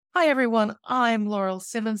Hi, everyone. I'm Laurel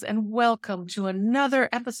Simmons, and welcome to another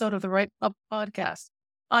episode of the Right Club podcast.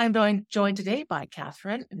 I'm joined today by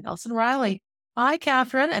Catherine Nelson Riley. Hi,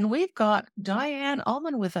 Catherine, and we've got Diane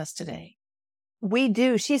Allman with us today. We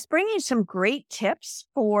do. She's bringing some great tips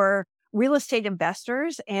for real estate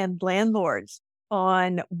investors and landlords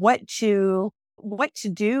on what to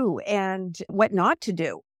do and what not to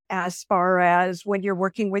do as far as when you're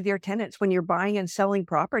working with your tenants, when you're buying and selling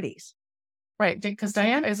properties. Right, because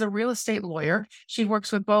Diane is a real estate lawyer. She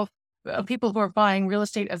works with both people who are buying real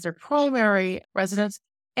estate as their primary residence,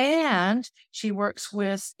 and she works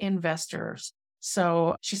with investors.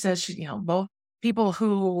 So she says both people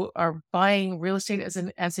who are buying real estate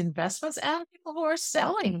as investments and people who are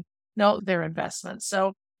selling their investments.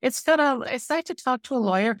 So it's nice to talk to a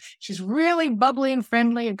lawyer. She's really bubbly and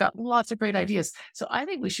friendly and got lots of great ideas. So I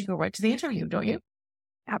think we should go right to the interview, don't you?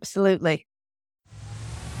 Absolutely.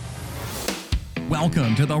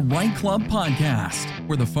 Welcome to the Right Club podcast,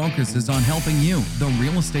 where the focus is on helping you, the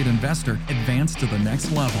real estate investor, advance to the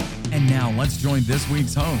next level. And now let's join this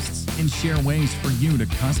week's hosts and share ways for you to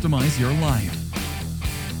customize your life.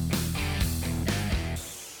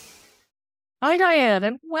 Hi, Diane,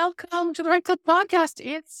 and welcome to the Right Club podcast.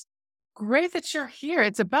 It's great that you're here.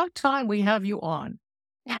 It's about time we have you on.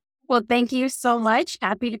 Well, thank you so much.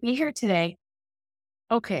 Happy to be here today.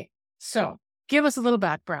 Okay, so give us a little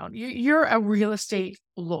background. You're a real estate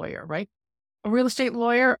lawyer, right? A real estate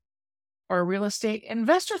lawyer or a real estate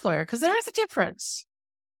investor's lawyer, because there is a difference.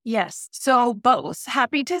 Yes. So both.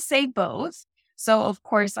 Happy to say both. So of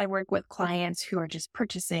course, I work with clients who are just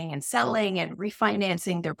purchasing and selling and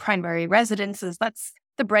refinancing their primary residences. That's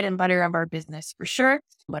the bread and butter of our business for sure.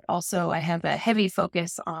 But also I have a heavy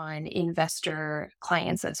focus on investor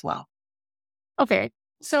clients as well. Okay,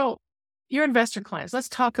 so your investor clients, let's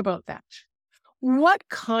talk about that. What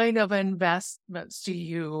kind of investments do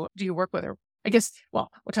you work with? Or I guess, what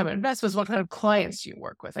type of investments, what kind of clients do you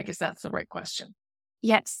work with? I guess that's the right question.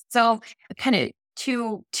 Yes. So kind of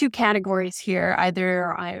two categories here.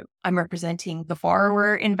 Either I'm representing the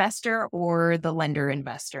borrower investor or the lender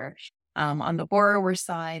investor. On the borrower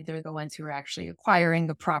side, they're the ones who are actually acquiring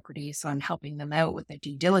the property. So I'm helping them out with the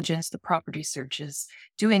due diligence, the property searches,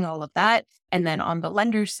 doing all of that. And then on the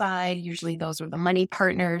lender side, usually those are the money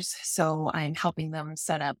partners. So I'm helping them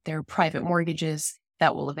set up their private mortgages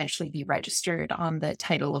that will eventually be registered on the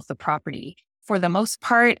title of the property. For the most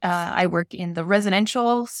part, I work in the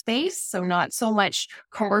residential space, so not so much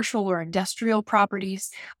commercial or industrial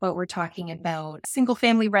properties, but we're talking about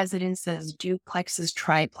single-family residences, duplexes,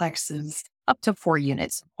 triplexes, up to 4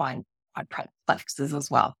 units, quadplexes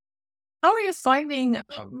as well. How are you finding,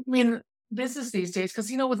 business these days?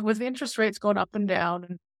 Because, with interest rates going up and down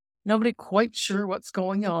and nobody quite sure what's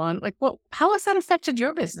going on, how has that affected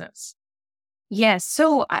your business? Yes.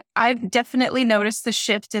 So I've definitely noticed the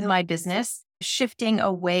shift in my business, shifting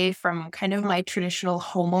away from kind of my traditional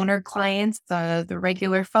homeowner clients, the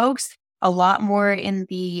regular folks, a lot more in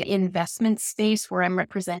the investment space where I'm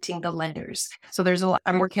representing the lenders. So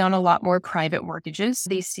I'm working on a lot more private mortgages.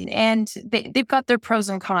 They've got their pros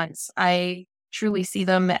and cons. I truly see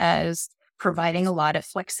them as providing a lot of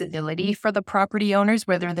flexibility for the property owners,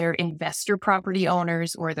 whether they're investor property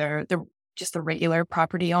owners or they're just the regular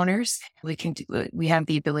property owners. We have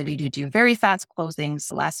the ability to do very fast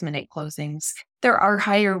closings, last minute closings. There are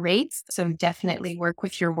higher rates. So definitely work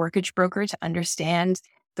with your mortgage broker to understand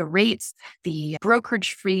the rates, the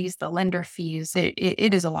brokerage fees, the lender fees.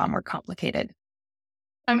 It is a lot more complicated.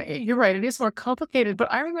 You're right. It is more complicated,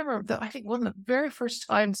 but I remember I think one of the very first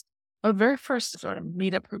times, the very first sort of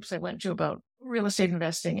meetup groups I went to about real estate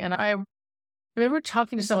investing. And I remember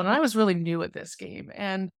talking to someone, and I was really new at this game,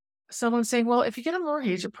 and someone saying, well, if you get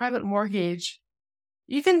a private mortgage,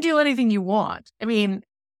 you can do anything you want.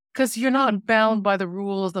 Because you're not bound by the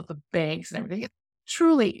rules of the banks and everything. It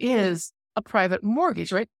truly is a private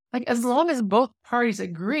mortgage, right? Like, as long as both parties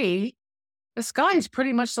agree, the sky is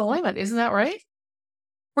pretty much the limit. Isn't that right?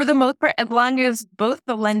 For the most part, as long as both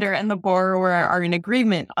the lender and the borrower are in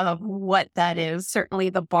agreement of what that is.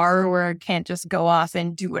 Certainly the borrower can't just go off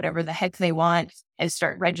and do whatever the heck they want and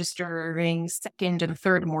start registering second and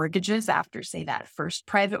third mortgages after, say, that first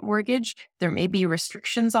private mortgage. There may be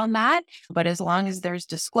restrictions on that, but as long as there's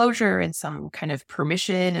disclosure and some kind of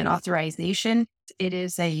permission and authorization, it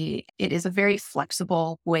is a very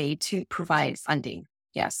flexible way to provide funding.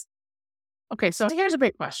 Yes. Okay, so here's a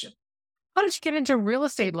big question. How did you get into real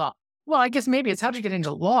estate law? Well, I guess maybe it's how did you get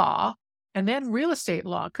into law and then real estate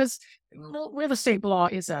law? Because real estate law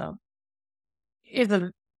is a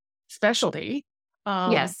specialty.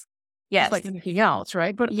 Yes. Like anything else,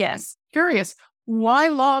 right? But yes. Curious, why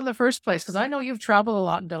law in the first place? Because I know you've traveled a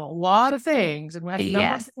lot and done a lot of things and had a number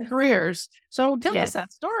Yes. of careers. So tell us Yes.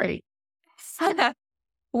 that story.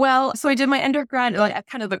 Well, so I did my undergrad, like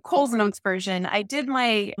kind of the Coles Notes version. I did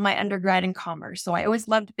my undergrad in commerce. So I always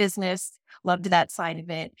loved business, loved that side of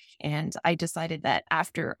it. And I decided that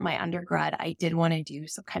after my undergrad, I did want to do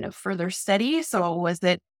some kind of further study. So was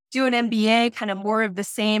it do an MBA, kind of more of the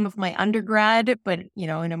same of my undergrad, but in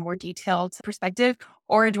a more detailed perspective,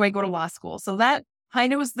 or do I go to law school? So that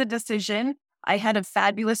kind of was the decision. I had a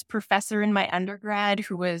fabulous professor in my undergrad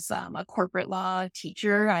who was a corporate law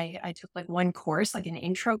teacher. I took like one course, like an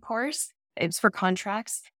intro course. It was for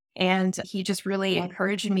contracts. And he just really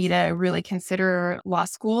encouraged me to really consider law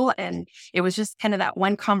school. And it was just kind of that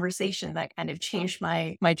one conversation that kind of changed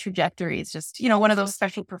my trajectory. It's just, one of those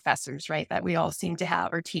special professors, right, that we all seem to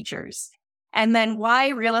have, or teachers. And then why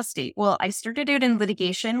real estate? Well, I started out in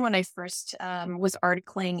litigation when I first was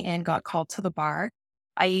articling and got called to the bar.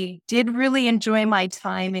 I did really enjoy my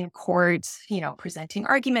time in court, presenting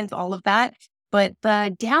arguments, all of that. But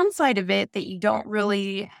the downside of it that you don't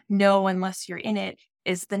really know unless you're in it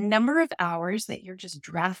is the number of hours that you're just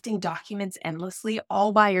drafting documents endlessly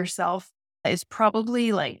all by yourself is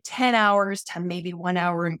probably like 10 hours to maybe 1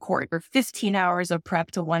 hour in court, or 15 hours of prep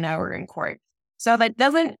to 1 hour in court. So that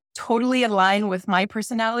doesn't totally align with my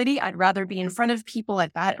personality. I'd rather be in front of people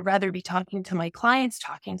like that. I'd rather be talking to my clients,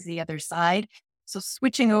 talking to the other side. So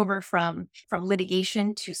switching over from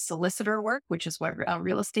litigation to solicitor work, which is what a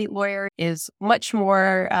real estate lawyer is, much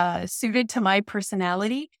more suited to my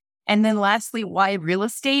personality. And then lastly, why real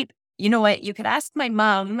estate? You know what? You could ask my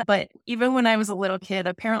mom, but even when I was a little kid,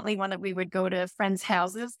 apparently when we would go to friends'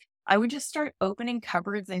 houses, I would just start opening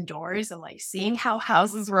cupboards and doors and like seeing how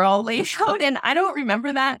houses were all laid out. And I don't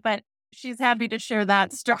remember that, but she's happy to share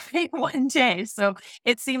that story one day. So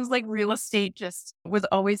it seems like real estate just was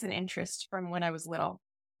always an interest from when I was little.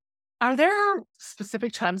 Are there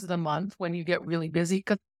specific times of the month when you get really busy?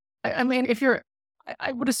 Because I mean,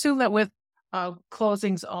 I would assume that with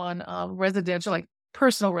closings on residential, like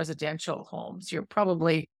personal residential homes,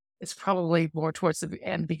 it's probably more towards the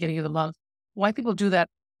end, beginning of the month. Why people do that,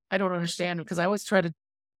 I don't understand, because I always try to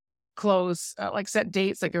close, like set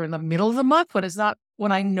dates, like they're in the middle of the month, but it's not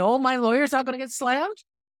when I know my lawyer's not going to get slammed.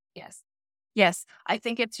 Yes. Yes. I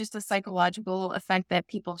think it's just a psychological effect that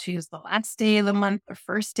people choose the last day of the month, the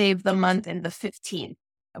first day of the month, and the 15th.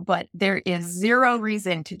 But there is zero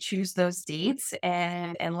reason to choose those dates.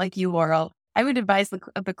 And like you, Laurel, I would advise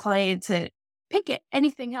the client to pick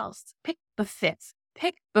anything else. Pick the 5th.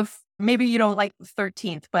 Maybe you don't like the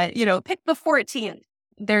 13th, but pick the 14th.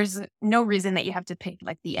 There's no reason that you have to pick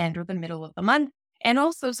like the end or the middle of the month. And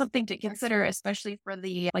also something to consider, especially for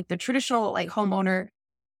the traditional like homeowner,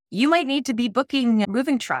 you might need to be booking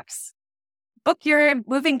moving trucks. Book your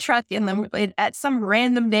moving truck at some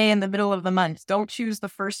random day in the middle of the month. Don't choose the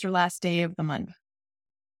first or last day of the month.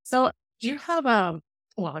 So do you have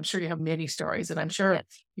well, I'm sure you have many stories, and I'm sure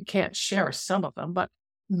you can't share some of them, but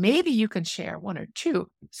maybe you can share one or two.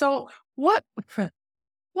 So what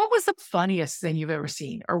was the funniest thing you've ever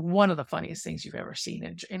seen, or one of the funniest things you've ever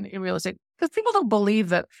seen in real estate? Because people don't believe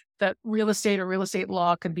that real estate or real estate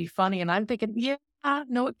law can be funny. And I'm thinking, yeah,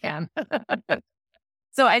 no, it can.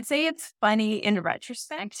 So I'd say it's funny in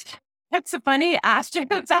retrospect. It's funny after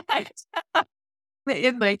the fact.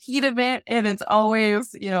 In the heat of it, and it's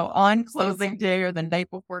always, on closing day or the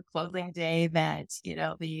night before closing day that,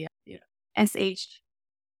 the SH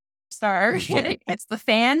star, it's the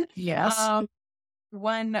fan. Yes.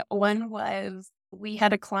 One was, we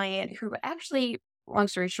had a client who actually, long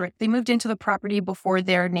story short, they moved into the property before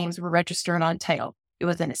their names were registered on title. It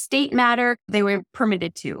was an estate matter. They were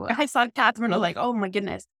permitted to. I saw Catherine, like, oh my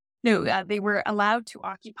goodness. No, they were allowed to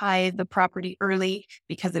occupy the property early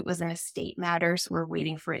because it was an estate matter. So we're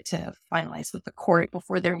waiting for it to finalize with the court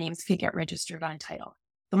before their names could get registered on title.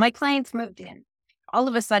 So my clients moved in. All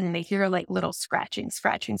of a sudden, they hear like little scratching.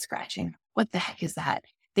 What the heck is that?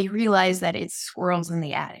 They realize that it's squirrels in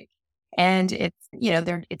the attic, and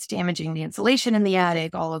it's damaging the insulation in the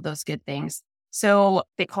attic, all of those good things. So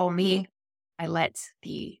they call me. I let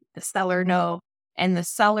the seller know, and the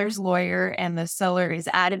seller's lawyer, and the seller is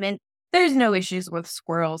adamant there's no issues with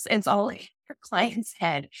squirrels. It's all in your client's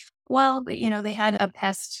head. Well, they had a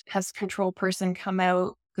pest control person come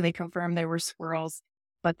out. They confirmed there were squirrels,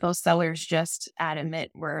 but those sellers just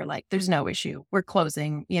adamant were like, there's no issue. We're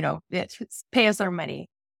closing, pay us our money.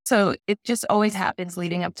 So it just always happens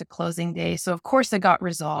leading up to closing day. So of course it got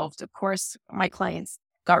resolved. Of course, my clients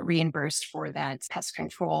got reimbursed for that pest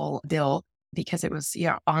control bill because it was,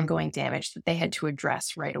 ongoing damage that they had to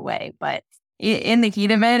address right away. But in the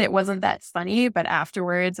heat of it, it wasn't that funny, but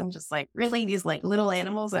afterwards, I'm just like, really, these like little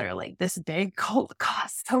animals that are like this big cause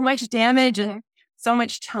so much damage and so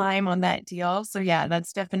much time on that deal. So yeah,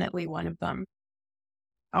 that's definitely one of them.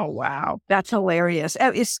 Oh, wow. That's hilarious.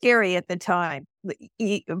 It's scary at the time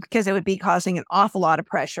because it would be causing an awful lot of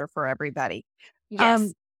pressure for everybody.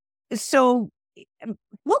 Yes. So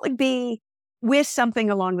what would be with something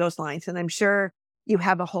along those lines? And I'm sure you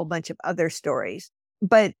have a whole bunch of other stories,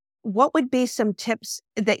 but what would be some tips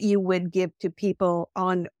that you would give to people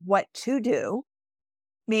on what to do?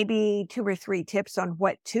 Maybe 2 or 3 tips on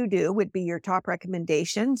what to do would be your top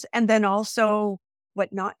recommendations, and then also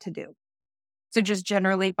what not to do. So just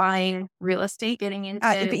generally buying real estate, getting into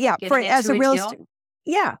as a real estate,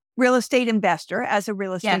 real estate investor, as a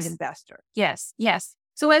real estate investor. Yes.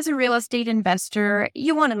 So as a real estate investor,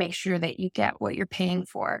 you want to make sure that you get what you're paying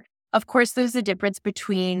for. Of course, there's a difference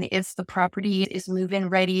between if the property is move-in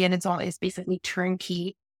ready and it's basically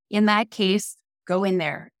turnkey. In that case, go in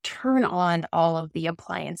there, turn on all of the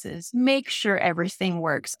appliances, make sure everything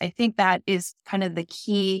works. I think that is kind of the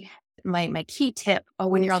key. My key tip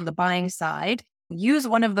when you're on the buying side, use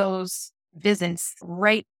one of those visits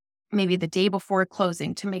right maybe the day before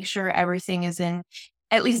closing to make sure everything is in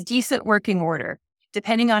at least decent working order.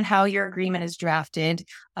 Depending on how your agreement is drafted,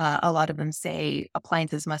 a lot of them say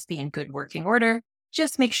appliances must be in good working order.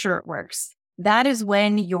 Just make sure it works. That is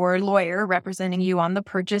when your lawyer representing you on the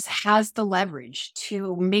purchase has the leverage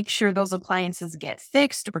to make sure those appliances get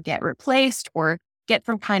fixed or get replaced or get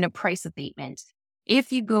some kind of price abatement.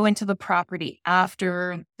 If you go into the property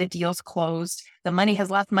after the deal's closed, the money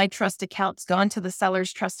has left my trust account, it's gone to the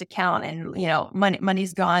seller's trust account, and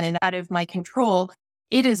money's gone and out of my control,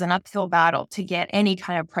 it is an uphill battle to get any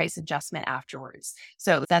kind of price adjustment afterwards.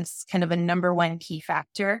 So that's kind of a number one key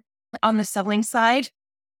factor. On the selling side,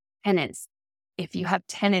 tenants. If you have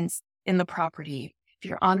tenants in the property, if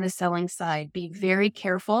you're on the selling side, be very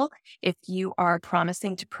careful if you are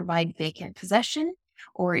promising to provide vacant possession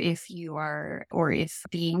or if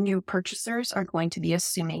the new purchasers are going to be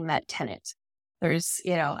assuming that tenant. There's,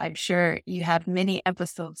 I'm sure you have many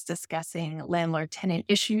episodes discussing landlord-tenant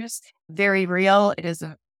issues. Very real. It is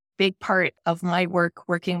a big part of my work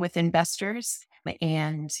working with investors.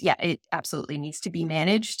 And yeah, it absolutely needs to be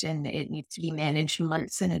managed, and it needs to be managed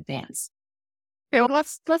months in advance. Okay, well,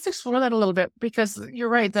 let's explore that a little bit, because you're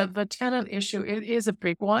right, the tenant issue is a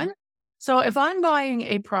big one. So if I'm buying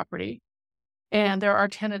a property and there are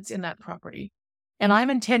tenants in that property, and I'm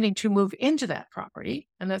intending to move into that property,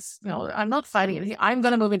 and that's, I'm not fighting anything. I'm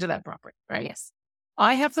going to move into that property, right? Yes.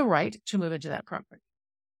 I have the right to move into that property.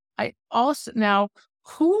 Now,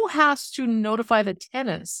 who has to notify the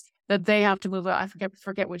tenants that they have to move out? I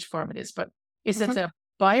forget which form it is, but is it the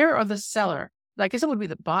buyer or the seller? I guess it would be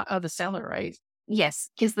the seller, right? Yes,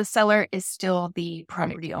 because the seller is still the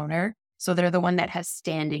property owner. So they're the one that has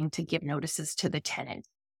standing to give notices to the tenant.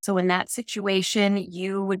 So in that situation,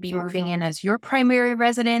 you would be moving in as your primary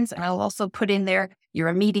residence. And I'll also put in there your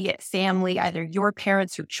immediate family, either your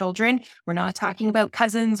parents or children. We're not talking about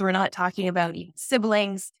cousins. We're not talking about even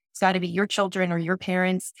siblings. It's got to be your children or your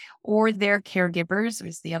parents or their caregivers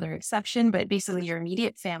is the other exception, but basically your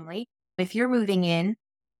immediate family. If you're moving in,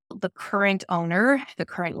 the current owner, the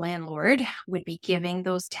current landlord would be giving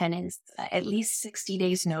those tenants at least 60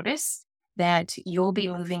 days notice that you'll be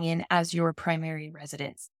moving in as your primary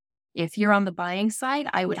residence. If you're on the buying side,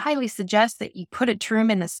 I would highly suggest that you put a term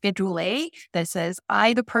in the Schedule A that says,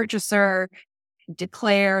 I, the purchaser,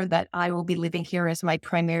 declare that I will be living here as my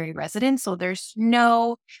primary residence. So there's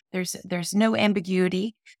no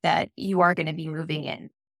ambiguity that you are going to be moving in.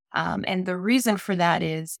 And the reason for that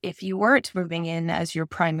is if you weren't moving in as your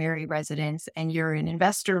primary residence and you're an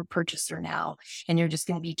investor purchaser now, and you're just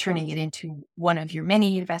going to be turning it into one of your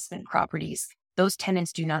many investment properties, those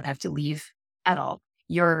tenants do not have to leave at all.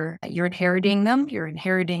 You're inheriting them. You're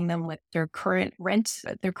inheriting them with their current rent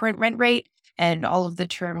rate, and all of the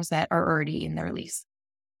terms that are already in their lease.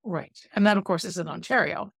 Right. And that, of course, is in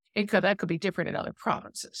Ontario. That could be different in other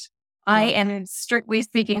provinces. I am strictly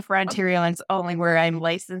speaking for Ontario, and it's only where I'm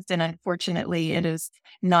licensed. And unfortunately, it is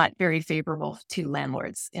not very favorable to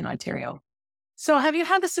landlords in Ontario. So have you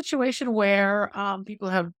had the situation where people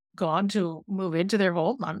have gone to move into their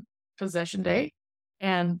home on possession day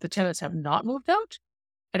and the tenants have not moved out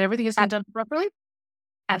and everything has been done properly?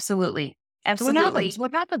 Absolutely. So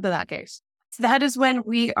what happened in that case? So that is when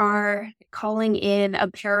we are calling in a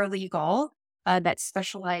paralegal that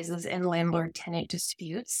specializes in landlord-tenant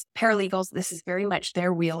disputes. Paralegals, this is very much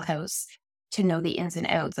their wheelhouse to know the ins and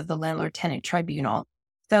outs of the landlord-tenant tribunal.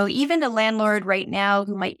 So even a landlord right now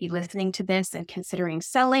who might be listening to this and considering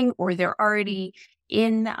selling, or they're already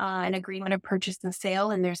in an agreement of purchase and sale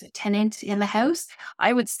and there's a tenant in the house,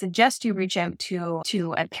 I would suggest you reach out to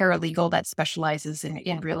a paralegal that specializes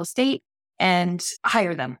in real estate and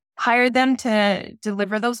hire them. Hire them to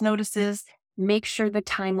deliver those notices, make sure the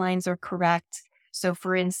timelines are correct. So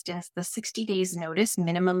for instance, the 60 days notice,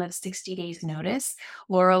 minimum of 60 days notice.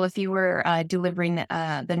 Laurel, if you were delivering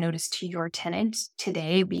the notice to your tenant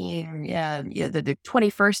today being the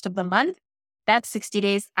 21st of the month, that 60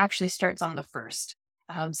 days actually starts on the 1st.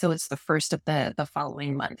 So it's the 1st of the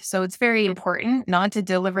following month. So it's very important not to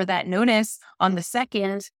deliver that notice on the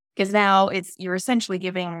 2nd, because now you're essentially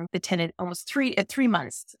giving the tenant almost 3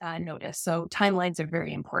 months notice. So timelines are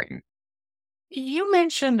very important. You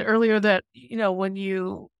mentioned earlier that, when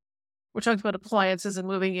you were talking about appliances and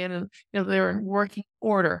moving in and, they're in working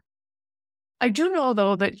order. I do know,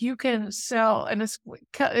 though, that you can sell, and it's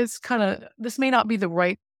kind of, this may not be the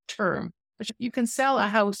right term, but you can sell a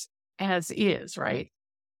house as is, right?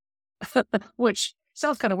 Which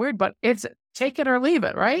sounds kind of weird, but it's take it or leave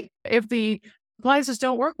it, right? If the appliances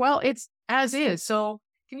don't work, well, it's as is. So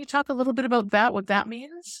can you talk a little bit about that, what that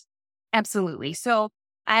means? Absolutely. So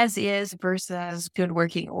as is versus good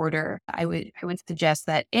working order, I would suggest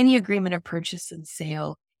that any agreement of purchase and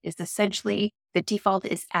sale is essentially the default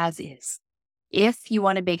is as is. If you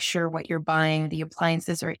want to make sure what you're buying, the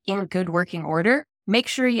appliances are in good working order, make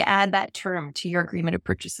sure you add that term to your agreement of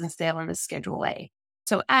purchase and sale in the Schedule A.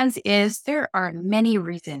 So as is, there are many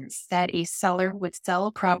reasons that a seller would sell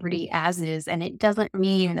a property as is, and it doesn't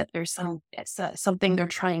mean that there's something they're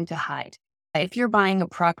trying to hide. If you're buying a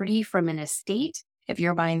property from an estate, if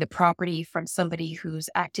you're buying the property from somebody who's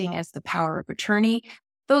acting as the power of attorney,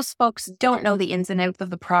 those folks don't know the ins and outs of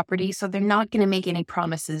the property, so they're not going to make any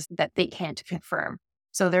promises that they can't confirm.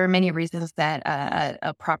 So there are many reasons that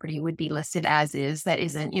a property would be listed as is that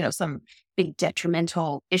isn't, some big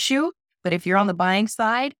detrimental issue. But if you're on the buying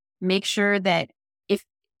side, make sure that if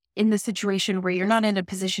in the situation where you're not in a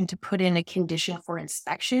position to put in a condition for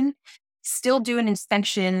inspection, still do an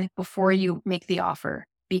inspection before you make the offer,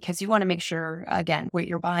 because you want to make sure, again, what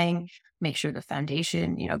you're buying, make sure the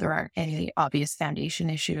foundation, there aren't any obvious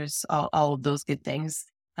foundation issues, all of those good things.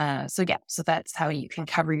 So that's how you can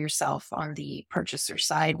cover yourself on the purchaser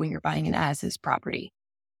side when you're buying an as-is property.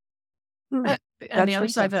 And the other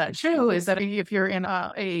side of that too is that if you're in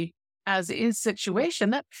a as-is situation,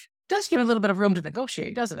 that does give a little bit of room to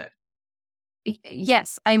negotiate, doesn't it?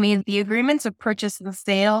 Yes. I mean, the agreements of purchase and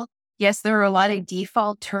sale, yes, there are a lot of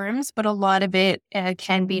default terms, but a lot of it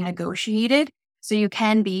can be negotiated. So you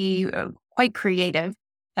can be quite creative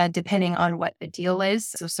depending on what the deal is.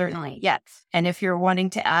 So certainly, yes. And if you're wanting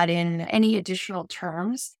to add in any additional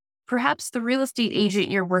terms, perhaps the real estate agent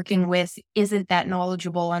you're working with isn't that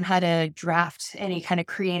knowledgeable on how to draft any kind of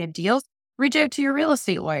creative deals. Reach out to your real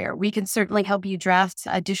estate lawyer. We can certainly help you draft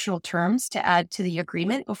additional terms to add to the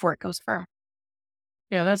agreement before it goes firm.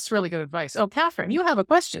 Yeah, that's really good advice. Oh, Catherine, you have a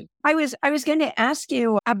question. I was going to ask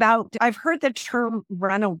you about, I've heard the term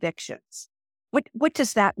renovictions. What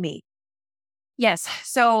does that mean? Yes.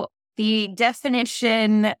 So the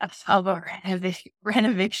definition of a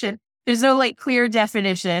renoviction, there's no clear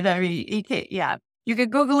definition. I mean, you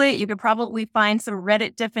could Google it. You could probably find some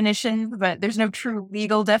Reddit definitions, but there's no true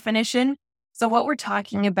legal definition. So what we're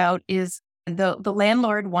talking about is the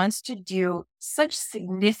landlord wants to do such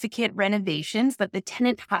significant renovations that the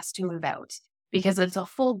tenant has to move out because it's a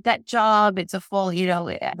full debt job. It's a full,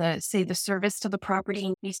 the service to the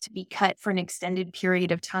property needs to be cut for an extended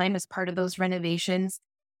period of time as part of those renovations.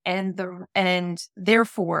 And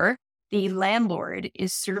therefore the landlord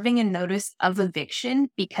is serving a notice of eviction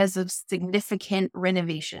because of significant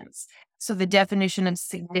renovations. So the definition of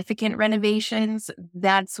significant renovations,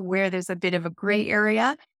 that's where there's a bit of a gray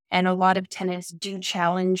area. And a lot of tenants do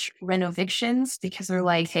challenge renovictions because they're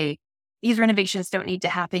like, hey, these renovations don't need to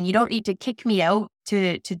happen. You don't need to kick me out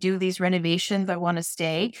to do these renovations. I want to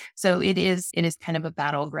stay. So it is kind of a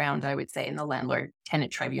battleground, I would say, in the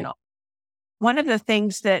landlord-tenant tribunal. One of the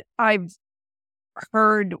things that I've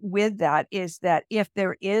heard with that is that if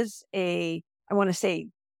there is I want to say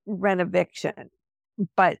renoviction,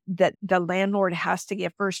 but that the landlord has to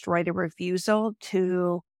give first right of refusal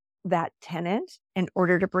to that tenant in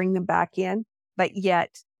order to bring them back in, but yet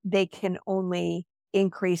they can only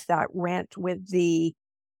increase that rent with the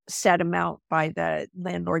set amount by the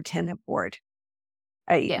landlord tenant board.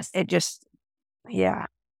 Yes. It just, yeah.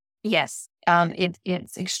 Yes.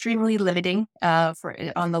 It's extremely limiting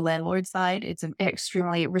on the landlord side. It's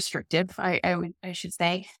extremely restrictive. I should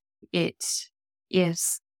say it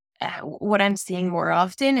is. What I'm seeing more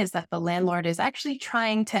often is that the landlord is actually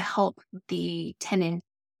trying to help the tenant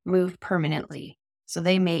move permanently. So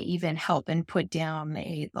they may even help and put down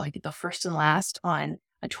like the first and last on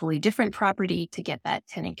a totally different property to get that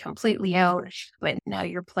tenant completely out. But now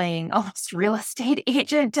you're playing almost real estate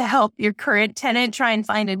agent to help your current tenant try and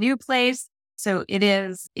find a new place. So it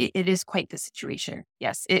is quite the situation.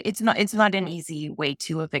 Yes, it's not an easy way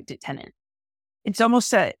to evict a tenant. It's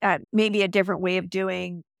almost maybe a different way of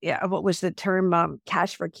doing, what was the term,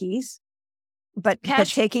 cash for keys, but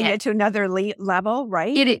taking it to another level,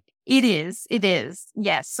 right? It is.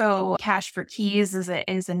 Yes. So cash for keys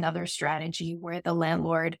is another strategy where the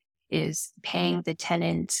landlord is paying the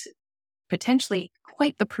tenant potentially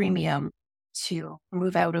quite the premium to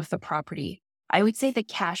move out of the property. I would say the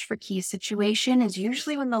cash for keys situation is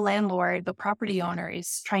usually when the property owner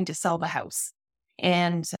is trying to sell the house.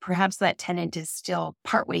 And perhaps that tenant is still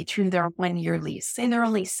partway through their 1-year lease. Say they're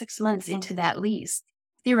only 6 months into that lease.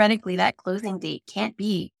 Theoretically, that closing date can't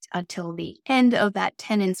be until the end of that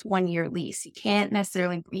tenant's 1-year lease. You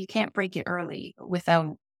can't break it early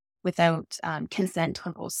without consent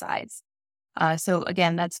on both sides. So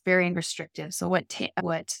again, that's very restrictive. So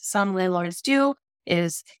what some landlords do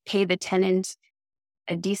is pay the tenant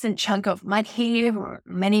a decent chunk of money or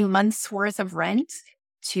many months worth of rent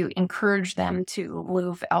to encourage them to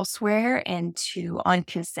move elsewhere and to, on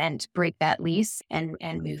consent, break that lease and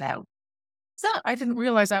move out. So I didn't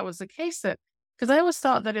realize that was the case, because I always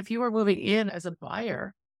thought that if you were moving in as a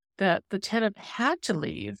buyer, that the tenant had to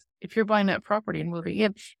leave if you're buying that property and moving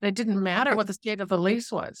in. And it didn't matter what the state of the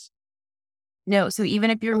lease was. No, so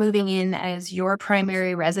even if you're moving in as your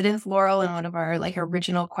primary residence, Laurel, in one of our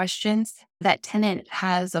original questions, that tenant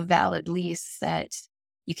has a valid lease that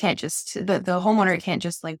you can't just, the homeowner can't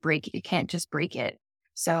just break it. You can't just break it.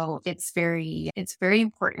 So it's very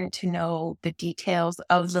important to know the details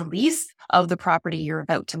of the lease of the property you're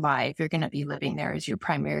about to buy if you're going to be living there as your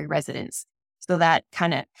primary residence. So that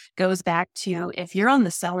kind of goes back to, if you're on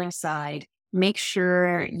the selling side, make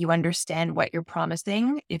sure you understand what you're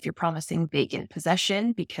promising. If you're promising vacant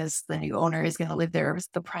possession because the new owner is going to live there as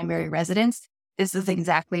the primary residence, this is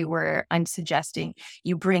exactly where I'm suggesting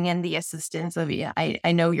you bring in the assistance of,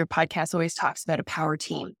 I know your podcast always talks about a power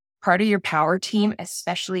team. Part of your power team,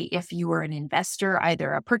 especially if you are an investor,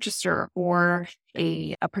 either a purchaser or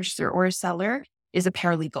a seller, is a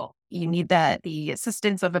paralegal. You need the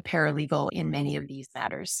assistance of a paralegal in many of these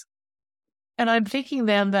matters. And I'm thinking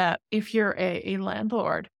then that if you're a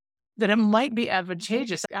landlord, that it might be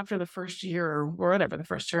advantageous after the first year or whatever the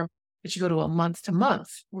first term that you go to a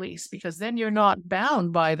month-to-month lease, because then you're not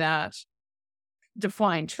bound by that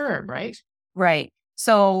defined term, right? Right.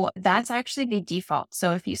 So that's actually the default.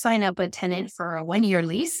 So if you sign up a tenant for a 1-year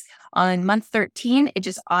lease, on month 13, it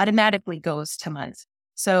just automatically goes to month.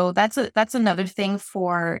 So that's another thing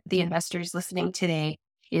for the investors listening today,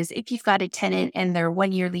 is if you've got a tenant and their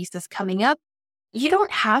 1-year lease is coming up, you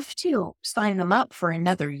don't have to sign them up for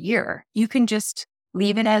another year. You can just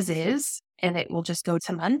leave it as is and it will just go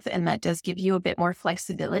to month. And that does give you a bit more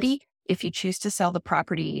flexibility if you choose to sell the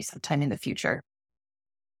property sometime in the future.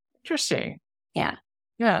 Interesting. Yeah.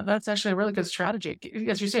 Yeah, that's actually a really good strategy.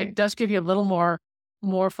 As you say, it does give you a little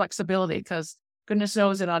more flexibility, because goodness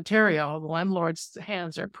knows in Ontario, the landlord's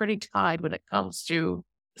hands are pretty tied when it comes to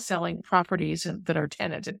selling properties that are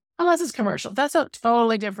tenanted, unless it's commercial. That's a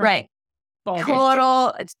totally different right.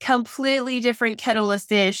 ballgame. It's completely different kettle of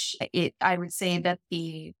fish. I would say that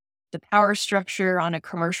the power structure on a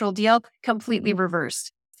commercial deal completely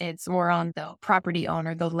reversed. It's more on the property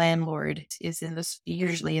owner. The landlord is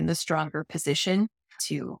usually in the stronger position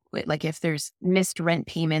to, if there's missed rent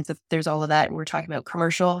payments, if there's all of that. We're talking about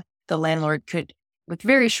commercial. The landlord could, with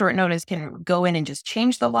very short notice, can go in and just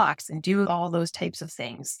change the locks and do all those types of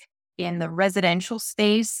things. In the residential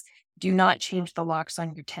space, do not change the locks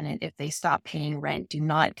on your tenant if they stop paying rent. Do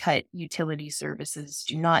not cut utility services.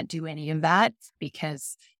 Do not do any of that,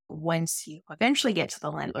 because once you eventually get to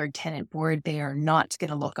the landlord-tenant board, they are not going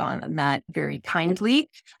to look on that very kindly,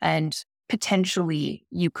 and potentially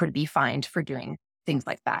you could be fined for doing things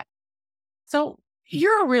like that. So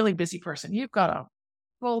you're a really busy person. You've got a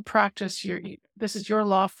full practice. This is your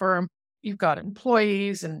law firm. You've got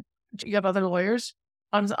employees, and you have other lawyers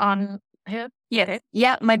on hand?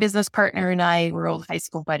 Yeah. My business partner and I were old high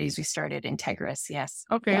school buddies. We started Integris. Yes.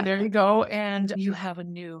 Okay, Yeah. There you go. And you have a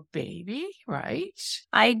new baby, right?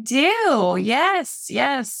 I do. Yes.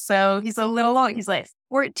 So he's a little long. He's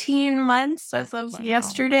 14 months as of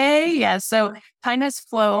yesterday. Yeah. So time has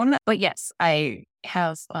flown. But yes, I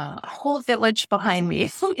have a whole village behind me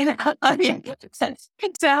to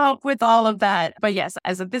help with all of that. But yes,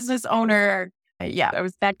 as a business owner, I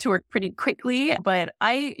was back to work pretty quickly, but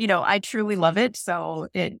I truly love it. So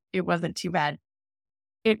it wasn't too bad.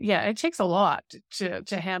 it takes a lot to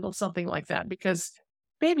handle something like that because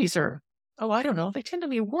babies are, I don't know, they tend to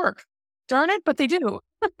be work. Darn it, but they do.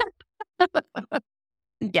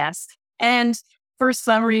 Yes. And for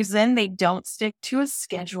some reason, they don't stick to a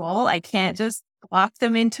schedule. I can't just lock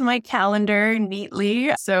them into my calendar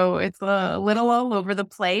neatly. So it's a little all over the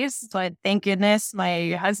place. But thank goodness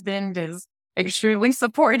my husband is extremely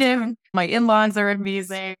supportive. My in-laws are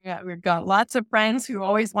amazing. We've got lots of friends who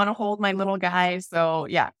always want to hold my little guy. So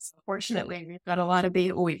yeah, fortunately, we've got a lot of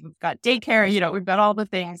we've got daycare, we've got all the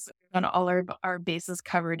things. We've got all our bases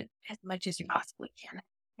covered as much as you possibly can.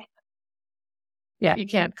 Yeah, you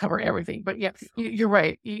can't cover everything, but yeah, you're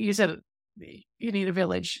right. You said you need a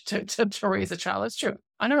village to raise a child. It's true.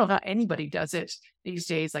 I don't know how anybody does it these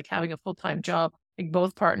days, like having a full-time job, like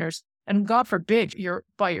both partners, and God forbid you're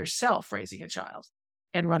by yourself raising a child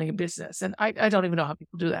and running a business. And I don't even know how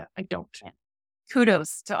people do that. I don't. Yeah.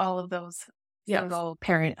 Kudos to all of those single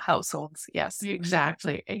parent households. Yes,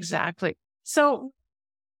 exactly. So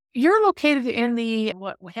you're located in the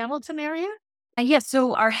Hamilton area? Yes.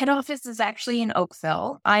 So our head office is actually in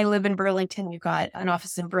Oakville. I live in Burlington. We've got an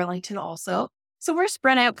office in Burlington also. So we're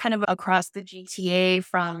spread out kind of across the GTA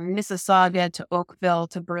from Mississauga to Oakville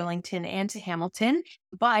to Burlington and to Hamilton.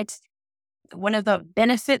 But one of the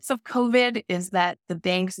benefits of COVID is that the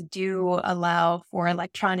banks do allow for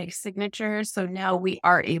electronic signatures. So now we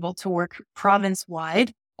are able to work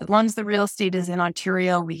province-wide. As long as the real estate is in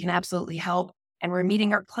Ontario, we can absolutely help. And we're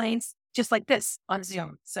meeting our clients just like this on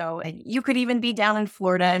Zoom. So you could even be down in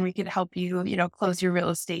Florida and we could help you, close your real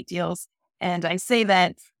estate deals. And I say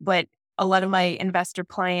that, but a lot of my investor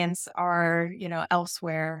clients are,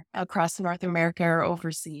 elsewhere across North America or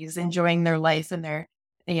overseas, enjoying their life and they're,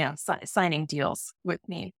 signing deals with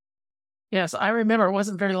me. Yes, I remember it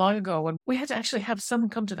wasn't very long ago when we had to actually have someone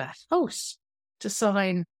come to the house to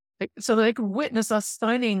sign, so that they could witness us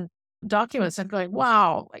signing documents and going,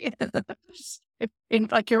 wow.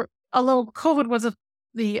 Although COVID was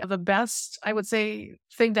the best, I would say,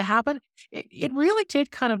 thing to happen, it really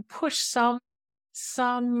did kind of push some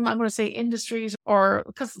I'm going to say industries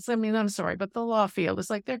I'm sorry, but the law field is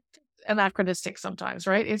like they're anachronistic sometimes,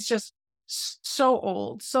 right? It's just so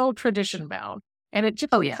old, so tradition bound. And it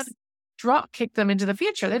just kind of drop kicked them into the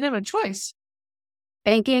future. They didn't have a choice.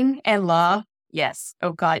 Banking and law, yes.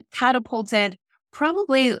 Oh God, catapulted.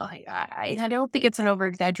 Probably, I don't think it's an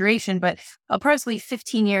over-exaggeration, but approximately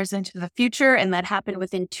 15 years into the future. And that happened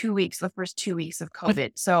within 2 weeks, the first 2 weeks of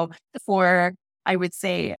COVID. So I would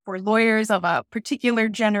say for lawyers of a particular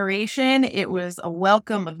generation, it was a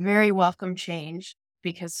very welcome change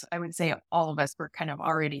because I would say all of us were kind of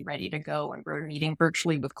already ready to go and we're meeting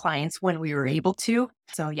virtually with clients when we were able to.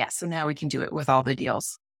 So so now we can do it with all the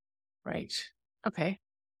deals. Right. Okay.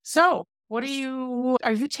 So do you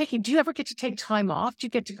ever get to take time off? Do you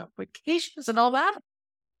get to go vacations and all that?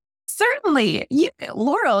 Certainly.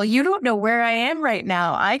 Laurel, you don't know where I am right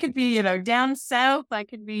now. I could be, down south. I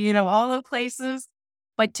could be, all the places.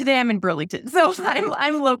 But today I'm in Burlington. So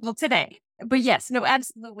I'm local today. But yes, no,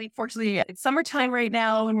 absolutely. Fortunately, it's summertime right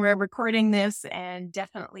now when we're recording this and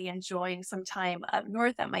definitely enjoying some time up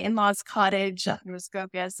north at my in-laws' cottage in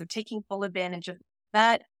Muskoka. So taking full advantage of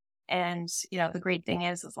that. And, the great thing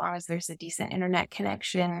is, as long as there's a decent internet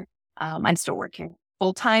connection, I'm still working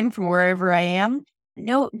full time from wherever I am.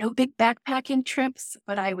 No big backpacking trips,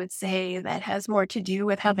 but I would say that has more to do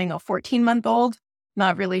with having a 14-month-old.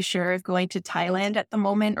 Not really sure if going to Thailand at the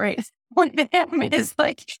moment, right? One of them is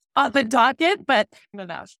like on the docket, but no.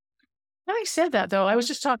 Having said that, though, I was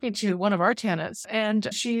just talking to one of our tenants and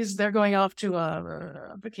they're going off to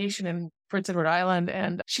a vacation in Prince Edward Island.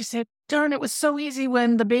 And she said, darn, it was so easy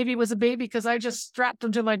when the baby was a baby because I just strapped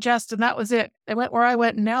him to my chest and that was it. They went where I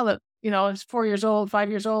went. And now that, it's 4 years old, 5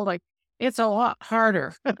 years old, like it's a lot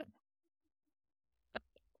harder.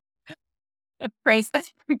 Pros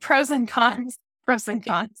and cons.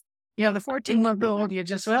 Yeah, the 14-month-old,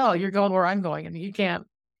 you're going where I'm going and you can't.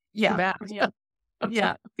 Yeah.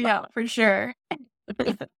 Yeah, for sure.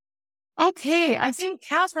 Okay, I think,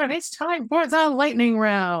 Catherine, it's time for the lightning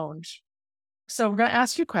round. So we're going to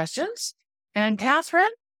ask you questions. And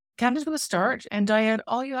Catherine's going to start. And Diane,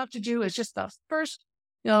 all you have to do is just the first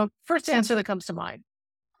answer that comes to mind.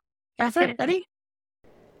 Catherine, ready?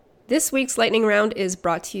 This week's lightning round is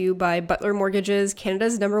brought to you by Butler Mortgages,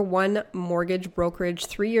 Canada's #1 mortgage brokerage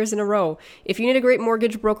 3 years in a row. If you need a great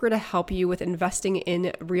mortgage broker to help you with investing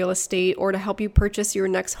in real estate or to help you purchase your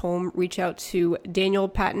next home, reach out to Daniel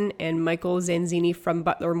Patton and Michael Zanzini from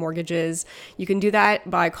Butler Mortgages. You can do that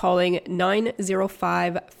by calling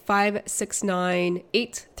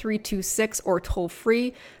 905-569-8326 or toll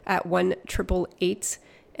free at 1-888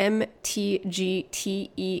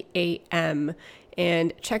 MTGTEAM.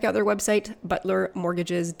 And check out their website,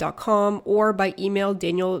 butlermortgages.com, or by email,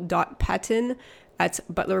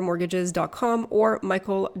 daniel.patton@butlermortgages.com or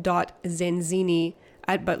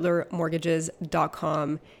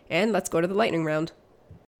michael.zanzini@butlermortgages.com. And let's go to the lightning round.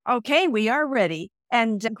 Okay, we are ready.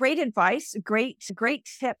 And great advice, great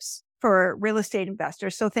tips for real estate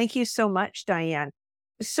investors. So thank you so much, Diane.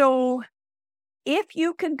 So if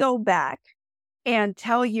you could go back and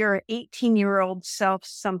tell your 18-year-old self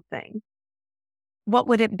something, what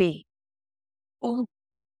would it be? Oh,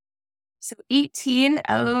 so 18,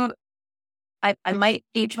 I might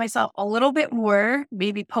age myself a little bit more,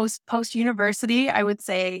 maybe post university. I would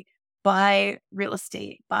say buy real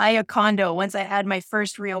estate, buy a condo once I had my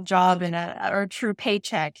first real job and a true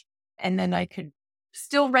paycheck. And then I could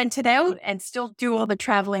still rent it out and still do all the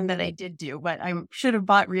traveling that I did do. But I should have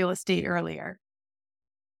bought real estate earlier.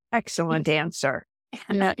 Excellent answer.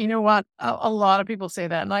 Yeah, you know what? A lot of people say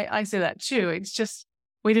that, and I say that too. It's just,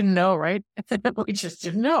 we didn't know, right? We just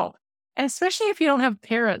didn't know. And especially if you don't have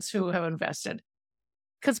parents who have invested.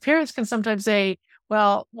 Because parents can sometimes say,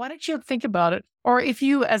 well, why don't you think about it? Or if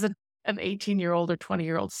you, as an 18-year-old or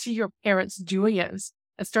 20-year-old, see your parents doing it and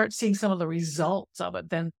start seeing some of the results of it,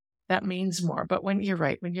 then that means more. But when you're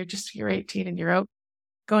 18 and you're out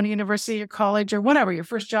going to university or college or whatever, your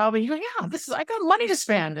first job, and you're like, yeah, I got money to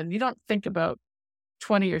spend. And you don't think about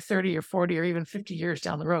 20 or 30 or 40 or even 50 years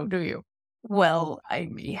down the road, do you? Well, I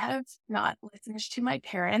may have not listened to my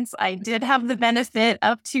parents. I did have the benefit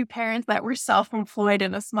of two parents that were self-employed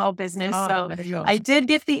in a small business. So I did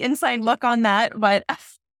get the inside look on that, but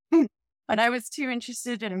I was too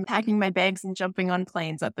interested in packing my bags and jumping on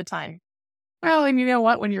planes at the time. Well, and you know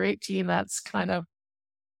what? When you're 18, that's I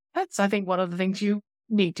think one of the things you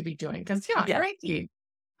need to be doing because you're 18.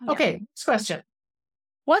 Yeah. Okay, next question.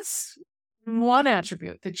 What's one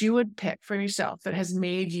attribute that you would pick for yourself that has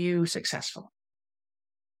made you successful?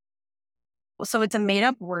 So it's a made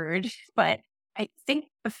up word, but I think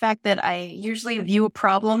the fact that I usually view a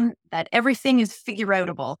problem that everything is figure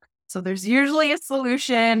outable. So there's usually a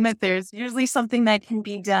solution, that there's usually something that can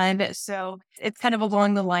be done. So it's kind of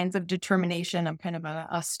along the lines of determination. I'm kind of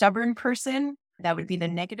a stubborn person. That would be the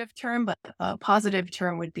negative term, but a positive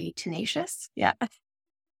term would be tenacious. Yeah.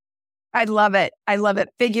 I love it.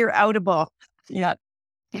 Figure outable. Yeah.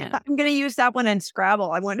 I'm going to use that one in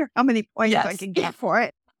Scrabble. I wonder how many points I can get for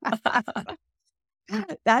it.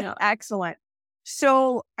 That's excellent.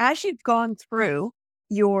 So as you've gone through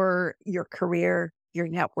your career, your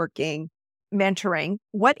networking, mentoring,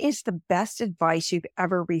 what is the best advice you've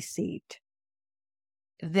ever received?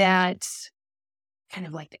 That kind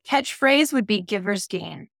of like the catchphrase would be givers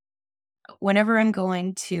gain. Whenever I'm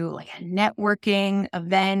going to like a networking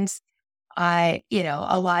event, I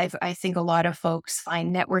think a lot of folks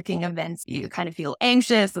find networking events, you kind of feel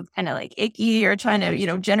anxious. It's kind of like icky. You're trying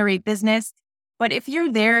to, generate business. But if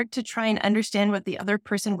you're there to try and understand what the other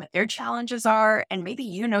person, what their challenges are, and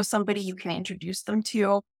maybe somebody you can introduce them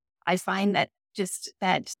to, I find that just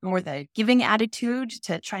that more the giving attitude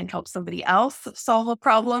to try and help somebody else solve a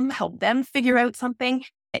problem, help them figure out something,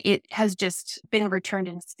 it has just been returned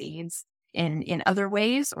in spades in other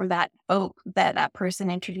ways, or that person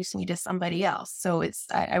introduced me to somebody else. So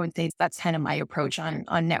I would say that's kind of my approach on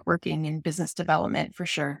networking and business development for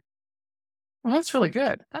sure. Well, that's really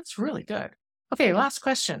good. Okay, last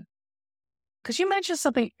question. Because you mentioned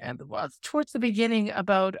something towards the beginning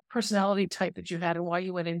about personality type that you had and why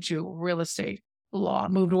you went into real estate law,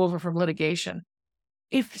 moved over from litigation.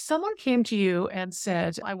 If someone came to you and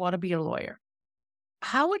said, I want to be a lawyer,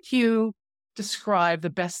 how would you describe the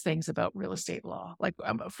best things about real estate law? Like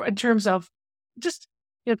in terms of just,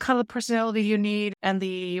 kind of the personality you need and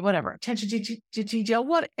the attention to detail,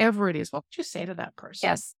 whatever it is. What would you say to that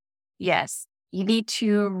person? Yes. You need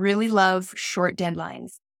to really love short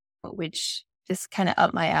deadlines, which is kind of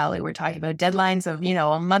up my alley. We're talking about deadlines of,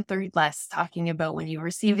 a month or less, talking about when you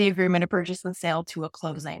receive the agreement of purchase and sale to a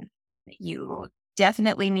closing. You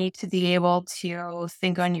definitely need to be able to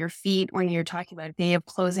think on your feet when you're talking about a day of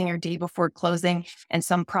closing or day before closing and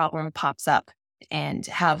some problem pops up, and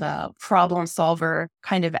have a problem solver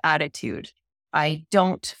kind of attitude. I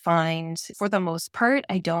don't find, for the most part,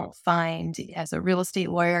 as a real estate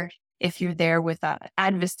lawyer, if you're there with an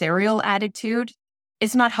adversarial attitude,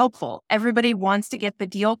 it's not helpful. Everybody wants to get the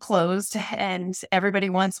deal closed and everybody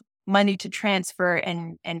wants money to transfer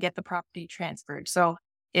and get the property transferred. So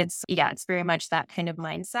it's very much that kind of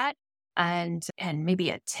mindset. And maybe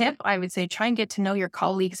a tip, I would say, try and get to know your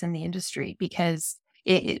colleagues in the industry, because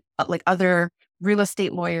like other real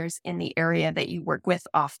estate lawyers in the area that you work with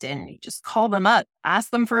often. You just call them up, ask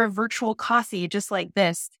them for a virtual coffee, just like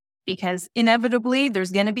this, because inevitably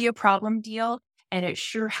there's going to be a problem deal. And it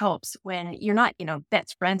sure helps when you're not,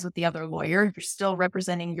 best friends with the other lawyer. You're still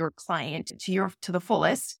representing your client to the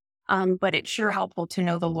fullest. But it's sure helpful to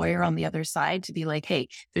know the lawyer on the other side to be like, hey,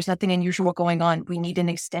 there's nothing unusual going on. We need an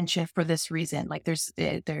extension for this reason. Like there's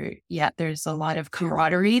a lot of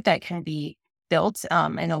camaraderie that can be built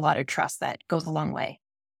and a lot of trust that goes a long way.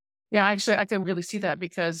 Yeah, actually, I can really see that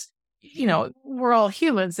because, we're all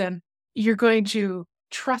humans and you're going to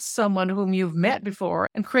trust someone whom you've met before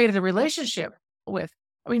and created a relationship with.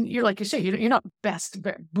 I mean, you're like you say, you're not best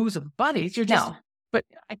bosom buddies. You're just, but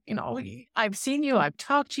I've seen you, I've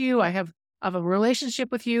talked to you, I have a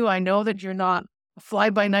relationship with you. I know that you're not a fly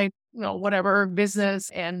by night, whatever business,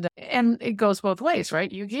 and it goes both ways, right?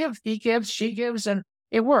 You give, he gives, she gives, and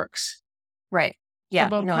it works. Right. Yeah.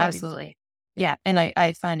 both No, parties. absolutely. Yeah. And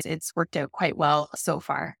I find it's worked out quite well so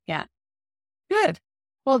far. Yeah. Good.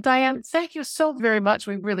 Well, Diane, thank you so very much.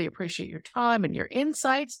 We really appreciate your time and your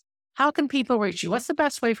insights. How can people reach you? What's the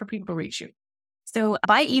best way for people to reach you? So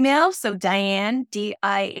by email, so Diane,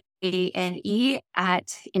 Diane at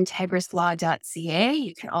integraslaw.ca.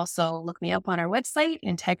 You can also look me up on our website,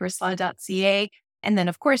 integraslaw.ca. And then,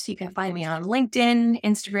 of course, you can find me on LinkedIn,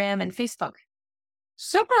 Instagram, and Facebook.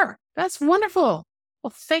 Super. That's wonderful.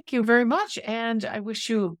 Well, thank you very much. And I wish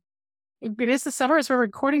you, it is the summer as we're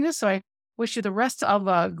recording this, so I wish you the rest of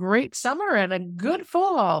a great summer and a good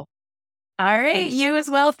fall. All right. You as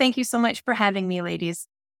well. Thank you so much for having me, ladies.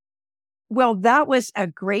 Well, that was a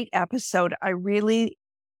great episode. I really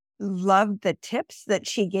loved the tips that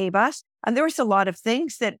she gave us. And there was a lot of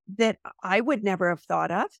things that I would never have thought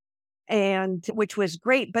of, and which was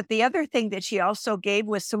great. But the other thing that she also gave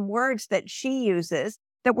was some words that she uses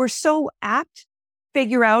that were so apt: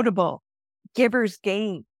 figure outable, giver's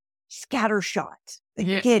gain, scattershot.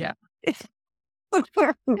 Yeah, it's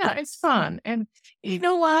fun. And you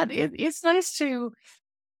know what? It's nice to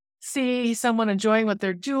see someone enjoying what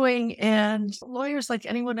they're doing. And lawyers, like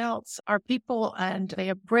anyone else, are people, and they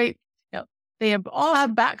have great, all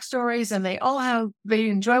have backstories, and they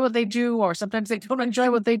enjoy what they do, or sometimes they don't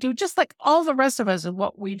enjoy what they do, just like all the rest of us and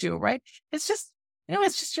what we do, right? It's just,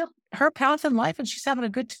 her path in life, and she's having a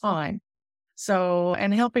good time. So,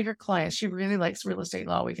 and helping her clients. She really likes real estate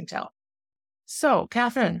law, we can tell. So,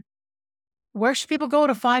 Catherine, where should people go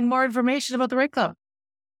to find more information about the Right Club?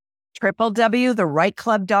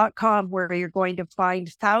 www.therightclub.com, where you're going to find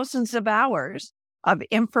thousands of hours of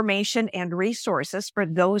information and resources for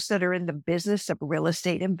those that are in the business of real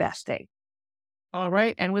estate investing. All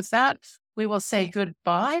right. And with that, we will say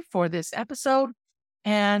goodbye for this episode.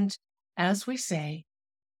 And as we say,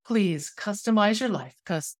 please customize your life,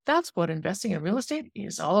 because that's what investing in real estate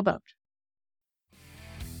is all about.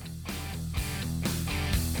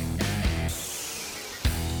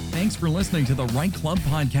 Thanks for listening to the Right Club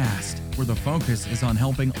podcast, where the focus is on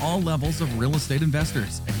helping all levels of real estate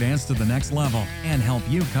investors advance to the next level and help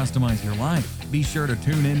you customize your life. Be sure to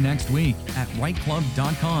tune in next week at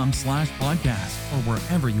rightclub.com/podcast or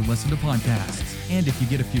wherever you listen to podcasts. And if you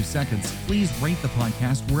get a few seconds, please rate the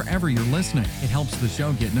podcast wherever you're listening. It helps the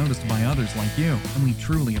show get noticed by others like you, and we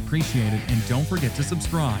truly appreciate it. And don't forget to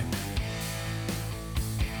subscribe.